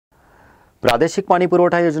प्रादेशिक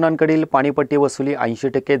पाणीपुरवठा योजनांकडील पाणीपट्टी वसुली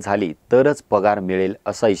 80% झाली तरच पगार मिळेल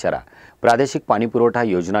असा इशारा प्रादेशिक पाणीपुरवठा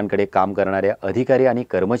योजनांकडे काम करणाऱ्या अधिकारी आणि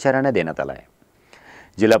कर्मचाऱ्यांना देण्यात आला आहे।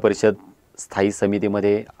 जिल्हा परिषद स्थायी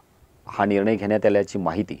समितीमध्ये हा निर्णय घेण्यात आल्याची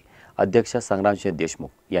माहिती अध्यक्ष संग्रामसिंह देशमुख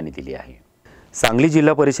यांनी दिली आहे। सांगली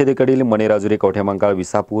जिल्हा परिषदेकडील मणेराजुरी, कवठेमहांकाळ,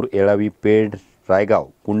 विसापूर, येळावी, पेड, रायगाव,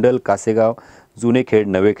 कुंडल, कासेगाव, जुनेखेड,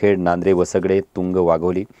 नवेखेड, नांद्रे, वसगडे, तुंग,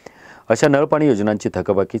 वाघोली अशा नळपाणी योजनांची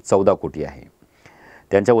थकबाकी 14 कोटी आहे।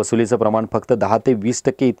 त्यांच्या वसुलीचं प्रमाण फक्त 10 ते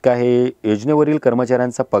 20% इतका आहे। योजनेवरील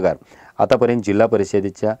कर्मचाऱ्यांचा पगार आतापर्यंत जिल्हा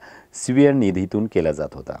परिषदेच्या स्वीय निधीतून केला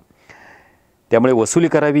जात होता, त्यामुळे वसुली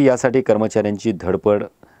करावी यासाठी कर्मचाऱ्यांची धडपड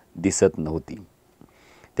दिसत नव्हती।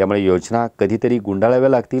 त्यामुळे योजना कधीतरी गुंडाळाव्या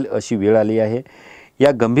लागतील अशी वेळ आली आहे।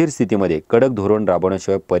 या गंभीर स्थितीमध्ये कडक धोरण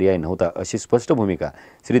राबवण्याशिवाय पर्याय नव्हता अशी स्पष्ट भूमिका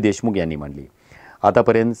श्री देशमुख यांनी मांडली।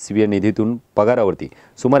 आतापर्यंत स्वीय निधीतून पगारावरती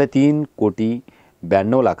सुमारे 3 कोटी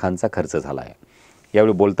 92 लाखांचा खर्च झाला आहे।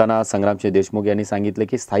 यावेळी बोलताना संग्रामसिंह देशमुख यांनी सांगितले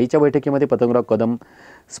की स्थायीच्या बैठकीमध्ये पतंगराव कदम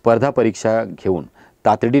स्पर्धा परीक्षा घेऊन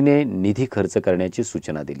तातडीने निधी खर्च करण्याची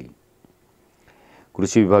सूचना दिली।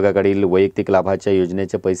 कृषी विभागाकडील वैयक्तिक लाभाच्या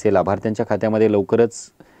योजनेचे पैसे लाभार्थ्यांच्या खात्यामध्ये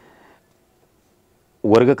लवकरच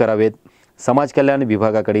वर्ग करावेत। समाज कल्याण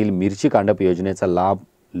विभागाकडील मिरची कांडप योजनेचा लाभ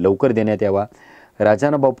लवकर देण्यात यावा।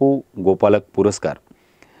 राजारामबापू गोपालक पुरस्कार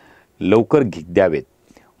लवकर द्यावेत।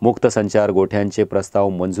 मुक्त संचार गोठ्यांचे प्रस्ताव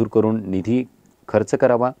मंजूर करून निधी खर्च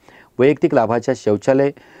करावा। वैयक्तिक लाभाच्या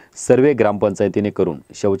शौचालय सर्वे ग्रामपंचायतीने करून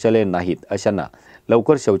शौचालय नाहीत अशांना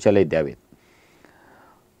लवकर शौचालय द्यावेत।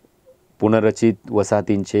 पुनर्रचित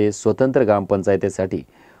वसाहतींचे स्वतंत्र ग्रामपंचायतीसाठी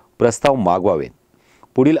प्रस्ताव मागवावेत।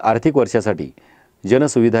 पुढील आर्थिक वर्षासाठी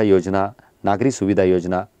जनसुविधा योजना, नागरी सुविधा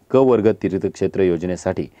योजना, क वर्ग तीर्थक्षेत्र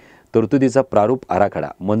योजनेसाठी तरतुदीचा प्रारूप आराखडा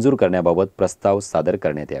मंजूर करण्याबाबत प्रस्ताव सादर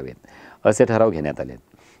करण्यात यावेत असे ठराव घेण्यात आले।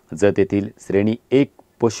 जत येथील श्रेणी 1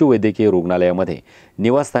 पशुवैद्यकीय रुग्णालयामध्ये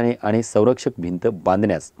निवासस्थाने आणि संरक्षक भिंत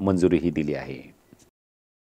बांधण्यास मंजुरीही दिली आहे।